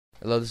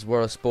Hello, this is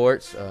World of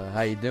Sports.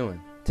 How you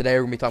doing? Today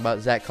we're gonna be talking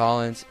about Zach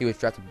Collins. He was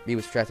drafted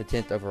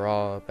 10th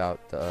overall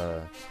about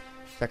the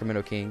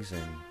Sacramento Kings,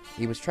 and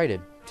he was traded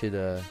to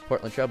the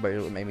Portland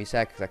Trailblazers. It made me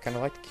sad because I kind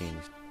of like the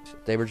Kings. So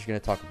today we're just gonna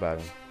talk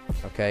about him.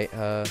 Okay.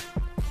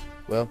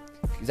 Well,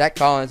 Zach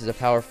Collins is a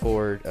power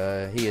forward.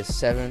 He is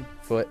 7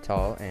 foot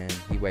tall and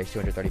he weighs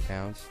 230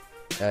 pounds.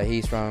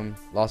 He's from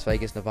Las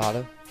Vegas,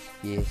 Nevada.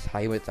 He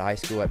went to high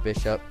school at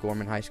Bishop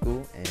Gorman High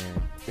School, and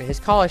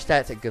his college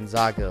stats at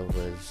Gonzaga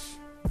was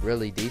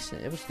really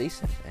decent. It was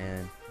decent,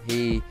 and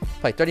he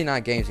played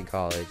 39 games in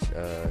college,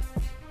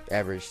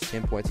 averaged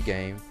 10 points a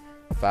game,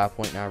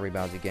 5.9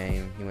 rebounds a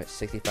game. He went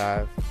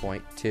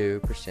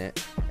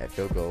 65.2% at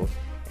field goal,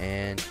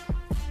 and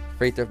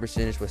free throw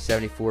percentage was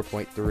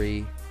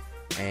 74.3,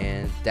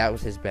 and that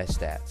was his best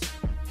stats.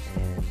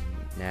 And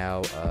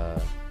now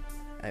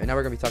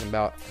we're going to be talking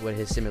about what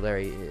his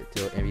similarity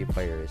to an NBA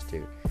player is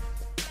too.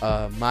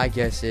 My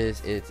guess is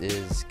it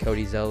is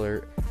Cody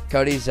Zeller.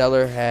 Cody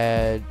Zeller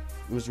had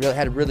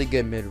a really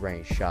good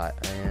mid-range shot,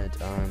 and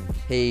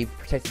he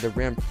protected the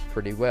rim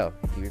pretty well.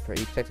 He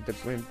protected the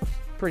rim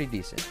pretty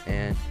decent.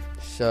 And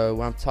so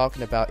what I'm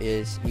talking about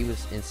is he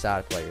was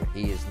inside player.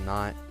 He is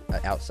not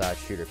an outside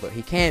shooter, but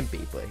he can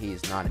be. But he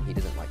is not. He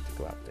doesn't like to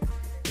go out there.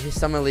 His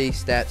summer league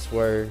stats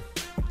were: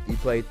 he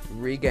played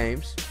 3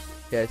 games.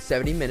 He had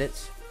 70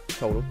 minutes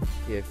total.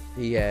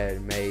 He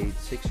had made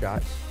 6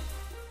 shots.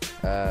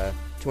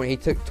 He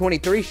took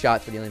 23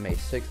 shots, but he only made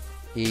 6.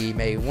 He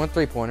made 1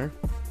 3-pointer.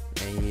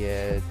 And he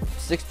had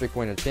 6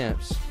 3-point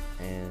attempts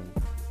and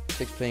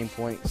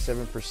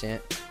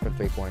 16.7% from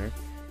 3-pointer.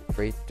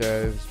 Free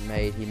throws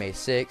made, he made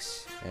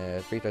 6.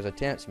 Free throws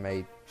attempts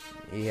made,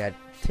 he had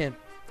 10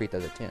 free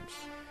throws attempts.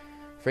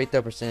 Free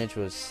throw percentage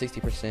was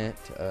 60%.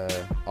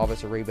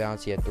 Offensive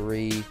rebounds, he had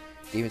 3.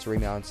 Defensive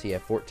rebounds, he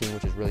had 14,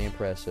 which is really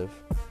impressive.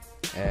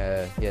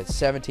 He had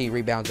 17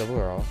 rebounds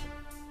overall.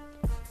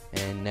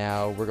 And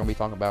now we're going to be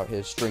talking about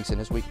his strengths and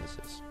his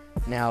weaknesses.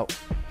 Now,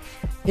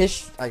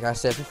 like I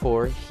said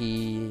before,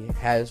 he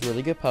has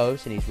really good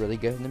posts and he's really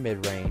good in the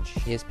mid-range.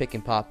 His pick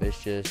and pop is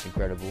just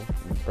incredible.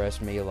 It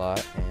impressed me a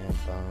lot, and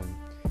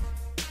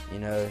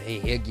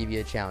he'll give you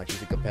a challenge.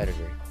 He's a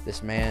competitor.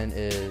 This man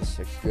is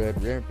a good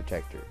rim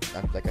protector.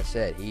 Like I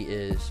said, he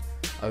is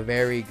a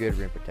very good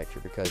rim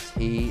protector because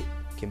he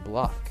can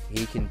block.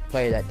 He can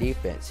play that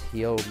defense.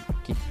 He'll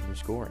keep you from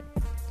scoring.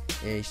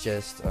 And he's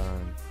just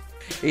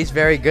he's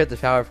very good at the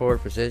power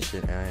forward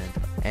position.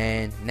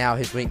 And now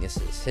his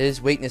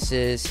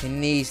weaknesses. He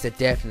needs to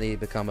definitely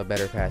become a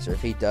better passer.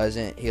 If he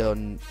doesn't, he'll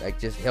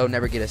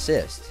never get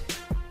assists.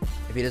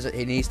 If he doesn't,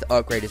 he needs to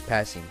upgrade his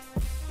passing.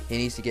 He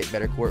needs to get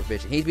better court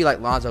vision. He needs to be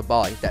like Lonzo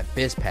Ball. He's that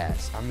fist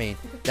pass. I mean,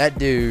 that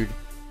dude,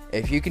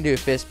 if you can do a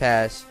fist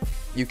pass,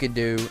 you can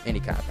do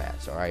any kind of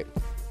pass, all right?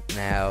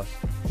 Now,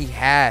 he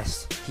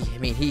has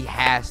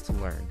to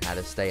learn how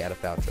to stay out of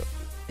foul trouble.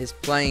 His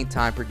playing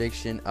time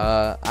prediction,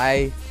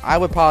 I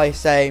would probably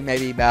say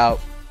maybe about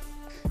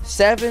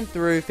 7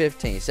 through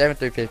 15. His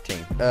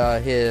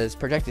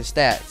projected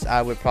stats,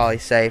 I would probably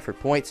say for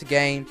points a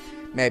game,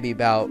 maybe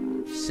about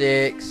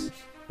 6,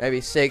 or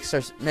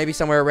maybe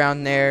somewhere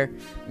around there,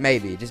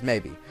 just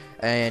maybe.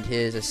 And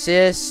his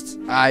assists,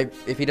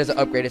 if he doesn't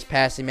upgrade his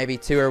passing, maybe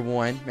 2 or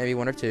 1, maybe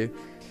 1 or 2.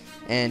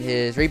 And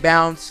his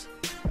rebounds,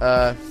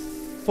 4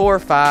 or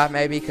 5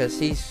 maybe, because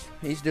he's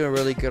doing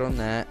really good on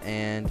that.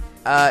 And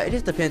it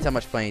just depends how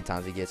much playing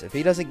time he gets. If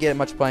he doesn't get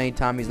much playing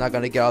time, he's not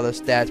going to get all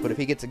those stats. But if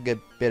he gets a good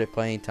bit of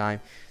playing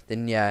time,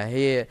 then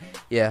he'll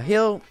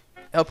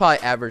probably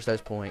average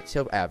those points.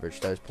 He'll average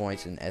those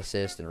points and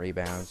assists and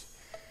rebounds.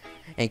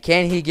 And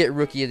can he get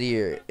Rookie of the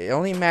Year? It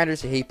only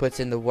matters if he puts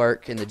in the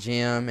work in the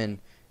gym and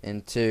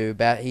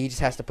he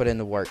just has to put in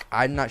the work.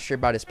 I'm not sure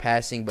about his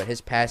passing, but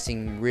his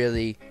passing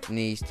really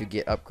needs to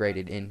get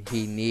upgraded, and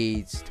he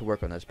needs to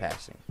work on those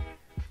passing.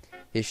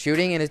 His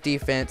shooting and his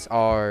defense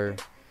are,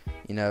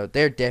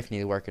 they're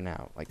definitely working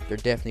out.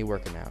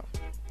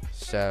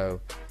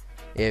 So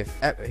if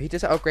he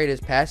doesn't upgrade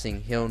his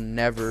passing, he'll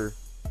never,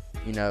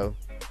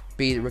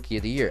 be the Rookie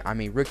of the Year. I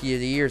mean, Rookie of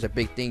the Year is a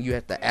big thing. You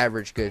have to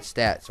average good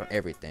stats on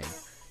everything.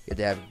 You have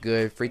to have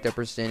good free throw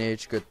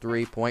percentage, good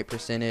 3-point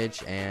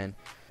percentage, and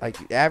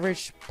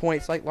average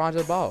points like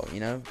Lonzo Ball.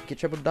 Get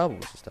triple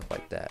doubles and stuff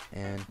like that.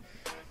 And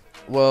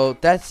well,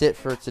 that's it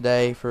for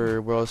today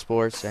for World of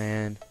Sports.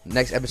 And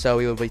next episode,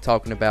 we will be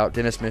talking about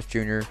Dennis Smith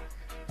Jr.,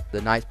 the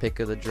 9th pick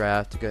of the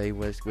draft. He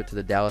went to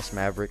the Dallas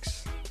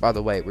Mavericks. By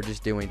the way, we're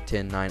just doing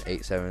 10, 9,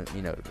 8, 7.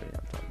 You know the video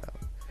I'm talking about.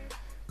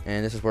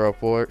 And this is World of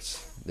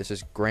Sports. This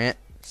is Grant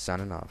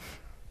signing off.